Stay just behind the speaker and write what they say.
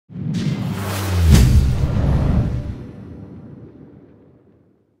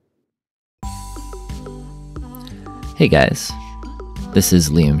Hey guys, this is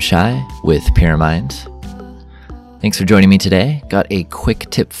Liam Shai with Pyramind. Thanks for joining me today. Got a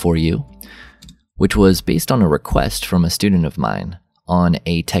quick tip for you, which was based on a request from a student of mine on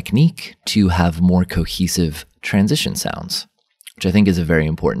a technique to have more cohesive transition sounds, which I think is a very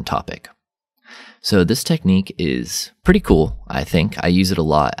important topic. So this technique is pretty cool, I think. I use it a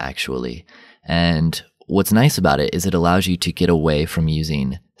lot, actually. And what's nice about it is it allows you to get away from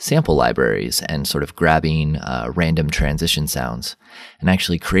using sample libraries and sort of grabbing random transition sounds and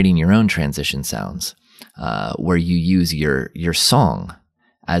actually creating your own transition sounds where you use your song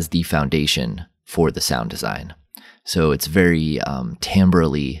as the foundation for the sound design. So it's very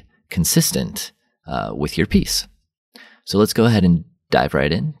timbrally consistent with your piece. So let's go ahead and dive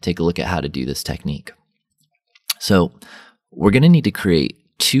right in, take a look at how to do this technique. So we're going to need to create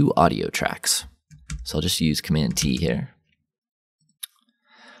two audio tracks. So I'll just use Command T here.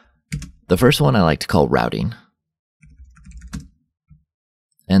 The first one I like to call routing,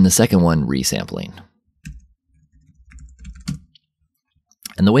 and the second one resampling.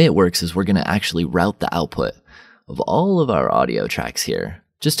 And the way it works is we're going to actually route the output of all of our audio tracks here,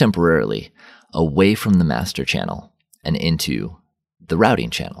 just temporarily, away from the master channel and into the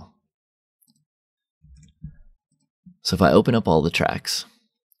routing channel. So if I open up all the tracks,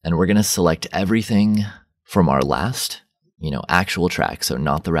 and we're going to select everything from our last, actual track, so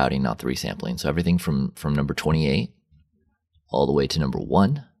not the routing, not the resampling. So everything from number 28 all the way to number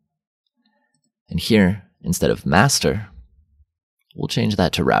 1. And here, instead of master, we'll change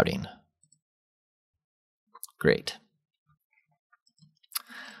that to routing. Great.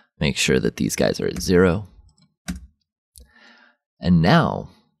 Make sure that these guys are at 0. And now,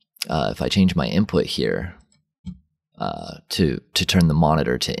 if I change my input here to turn the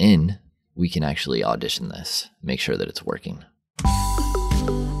monitor to in, we can actually audition this, make sure that it's working.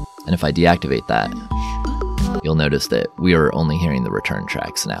 And if I deactivate that, you'll notice that we are only hearing the return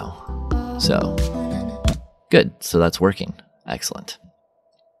tracks now. So, good. So that's working. Excellent.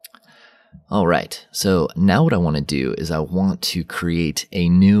 All right. So now what I want to do is I want to create a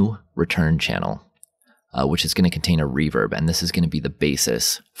new return channel, which is going to contain a reverb, and this is going to be the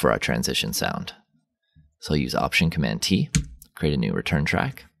basis for our transition sound. So I'll use Option Command T, create a new return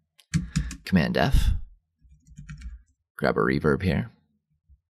track, Command F, grab a reverb here.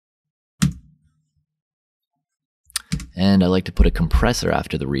 And I like to put a compressor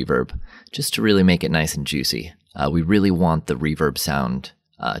after the reverb just to really make it nice and juicy. We really want the reverb sound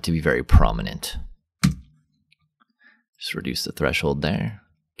to be very prominent. Just reduce the threshold there,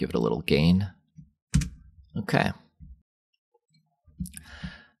 give it a little gain. Okay.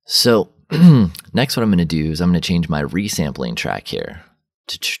 So next what I'm going to do is I'm going to change my resampling track here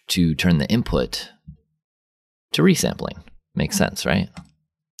to turn the input to resampling. Makes sense, right?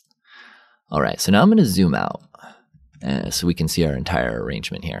 All right, so now I'm going to zoom out so we can see our entire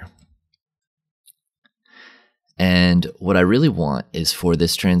arrangement here. And what I really want is for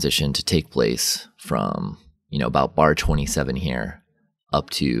this transition to take place from, about bar 27 here up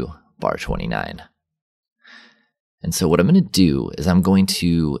to bar 29. And so what I'm going to do is I'm going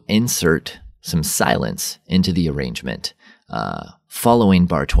to insert some silence into the arrangement following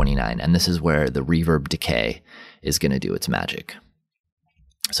bar 29. And this is where the reverb decay is going to do its magic.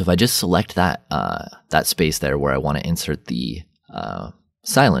 So if I just select that space there where I want to insert the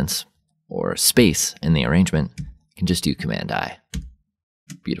silence or space in the arrangement, I can just do Command I.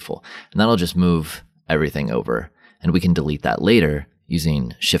 Beautiful. And that'll just move everything over. And we can delete that later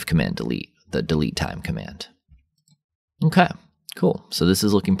using Shift Command Delete, the delete time command. Okay, cool. So this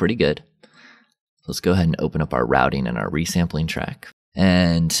is looking pretty good. Let's go ahead and open up our routing and our resampling track.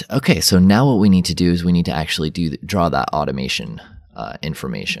 And okay, so now what we need to do is we need to actually draw that automation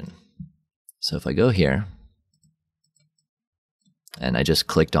information. So if I go here, and I just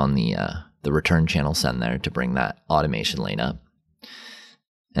clicked on the return channel send there to bring that automation lane up.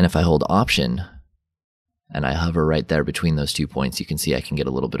 And if I hold Option, and I hover right there between those 2 points, you can see I can get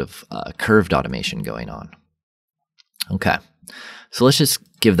a little bit of curved automation going on. Okay, so let's just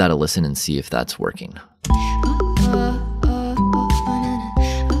give that a listen and see if that's working.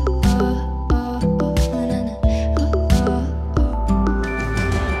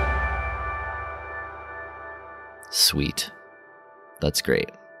 Sweet. That's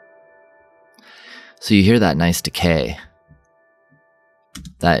great. So you hear that nice decay.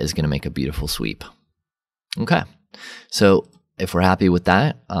 That is going to make a beautiful sweep. Okay, so if we're happy with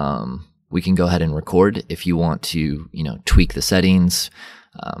that, we can go ahead and record. If you want to, tweak the settings,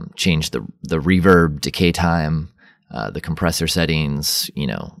 change the reverb decay time, the compressor settings,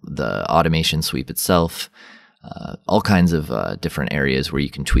 the automation sweep itself, all kinds of different areas where you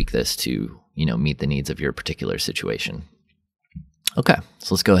can tweak this to, meet the needs of your particular situation. Okay,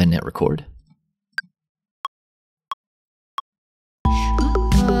 so let's go ahead and hit record.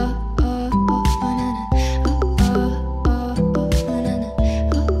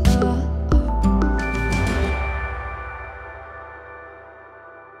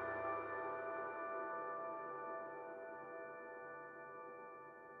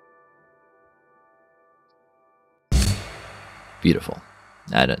 Beautiful.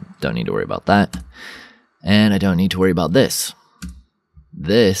 I don't need to worry about that. And I don't need to worry about this.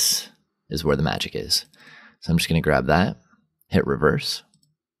 This is where the magic is. So I'm just going to grab that, hit reverse.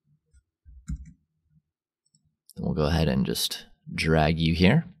 Then we'll go ahead and just drag you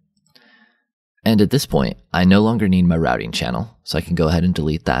here. And at this point, I no longer need my routing channel, so I can go ahead and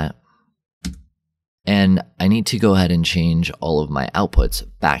delete that. And I need to go ahead and change all of my outputs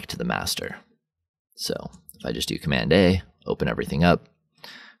back to the master. So if I just do Command A, open everything up, I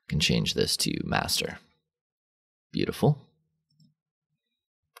can change this to master. Beautiful.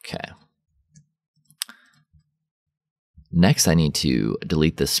 Okay. Next, I need to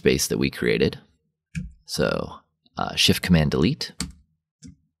delete this space that we created. So Shift Command Delete.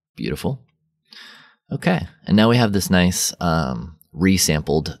 Beautiful. Okay, and now we have this nice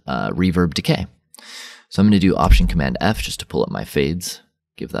resampled reverb decay. So I'm going to do Option Command F just to pull up my fades,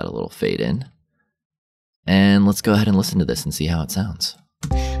 give that a little fade in. And let's go ahead and listen to this and see how it sounds.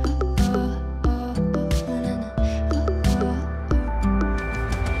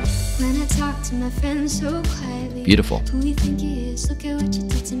 Beautiful.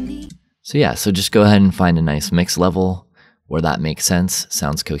 So yeah, so just go ahead and find a nice mix level where that makes sense,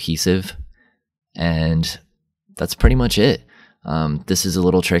 sounds cohesive, and that's pretty much it. This is a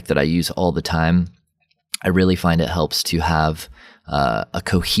little trick that I use all the time. I really find it helps to have a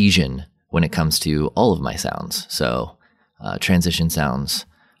cohesion when it comes to all of my sounds. So transition sounds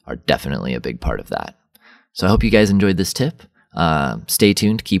are definitely a big part of that. So I hope you guys enjoyed this tip. Stay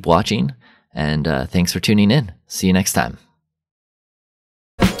tuned, keep watching, and thanks for tuning in. See you next time.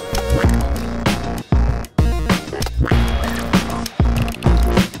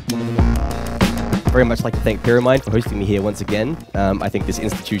 Very much like to thank Pyramind for hosting me here once again. I think this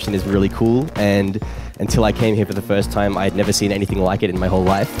institution is really cool, and until I came here for the first time, I had never seen anything like it in my whole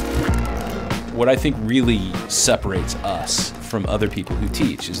life. What I think really separates us from other people who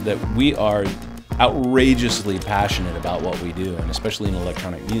teach is that we are outrageously passionate about what we do, and especially in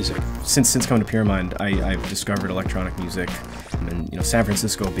electronic music. Since coming to Pyramind, I've discovered electronic music, and San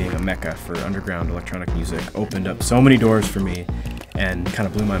Francisco being a mecca for underground electronic music opened up so many doors for me and kind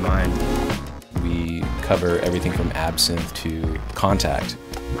of blew my mind. We cover everything from absinthe to contact.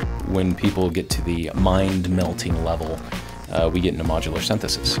 When people get to the mind-melting level, we get into modular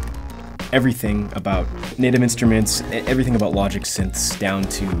synthesis. Everything about native instruments, everything about Logic synths down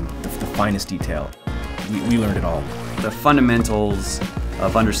to the finest detail. We learned it all. The fundamentals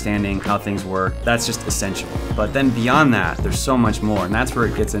of understanding how things work, that's just essential. But then beyond that, there's so much more, and that's where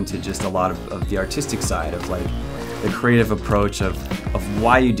it gets into just a lot of the artistic side of like the creative approach of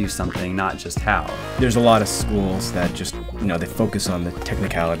why you do something, not just how. There's a lot of schools that just, they focus on the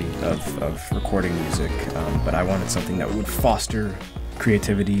technicality of recording music, but I wanted something that would foster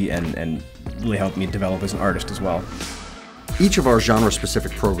creativity and really help me develop as an artist as well. Each of our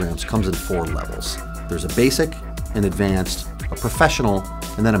genre-specific programs comes in 4 levels. There's a basic, an advanced, a professional,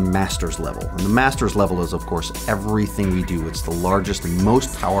 and then a master's level. And the master's level is, of course, everything we do. It's the largest and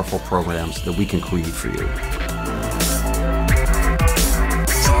most powerful programs that we can create for you.